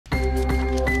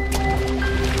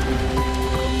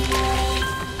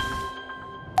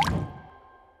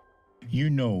You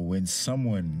know when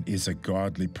someone is a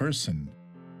godly person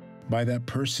by that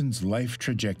person's life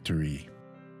trajectory.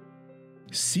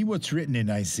 See what's written in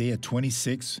Isaiah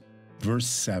 26, verse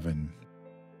 7.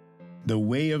 The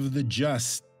way of the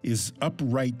just is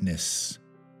uprightness.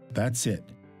 That's it.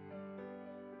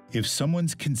 If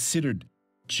someone's considered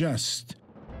just,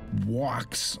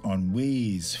 walks on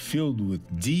ways filled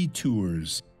with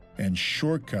detours and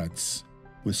shortcuts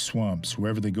with swamps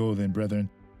wherever they go, then, brethren,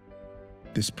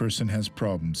 this person has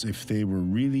problems. If they were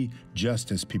really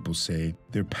just, as people say,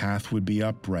 their path would be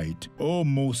upright. Oh,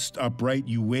 most upright,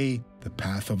 you weigh the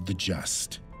path of the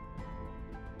just.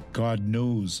 God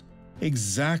knows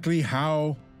exactly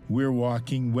how we're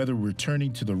walking, whether we're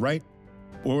turning to the right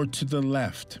or to the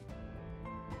left.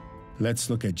 Let's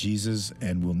look at Jesus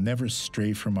and we'll never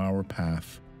stray from our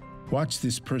path. Watch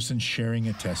this person sharing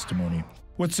a testimony.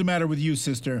 What's the matter with you,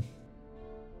 sister?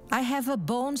 I have a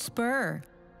bone spur.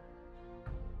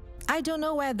 I don't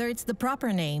know whether it's the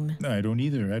proper name. I don't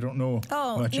either. I don't know much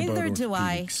about neither do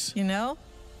I, orthopedics. you know?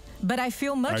 But I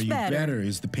feel much Are you better. better?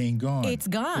 Is the pain gone? It's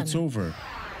gone. It's over.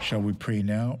 Shall we pray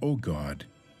now? Oh God,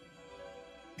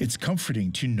 it's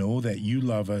comforting to know that you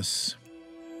love us.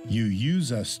 You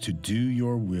use us to do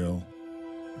your will.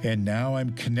 And now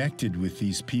I'm connected with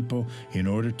these people in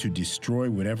order to destroy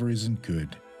whatever isn't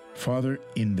good. Father,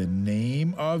 in the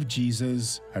name of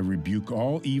Jesus, I rebuke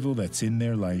all evil that's in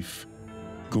their life.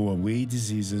 Go away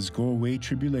diseases, go away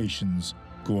tribulations,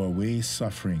 go away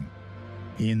suffering.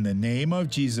 In the name of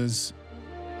Jesus,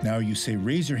 now you say,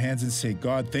 raise your hands and say,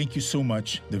 God, thank you so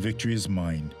much. The victory is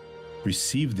mine.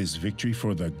 Receive this victory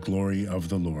for the glory of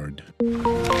the Lord.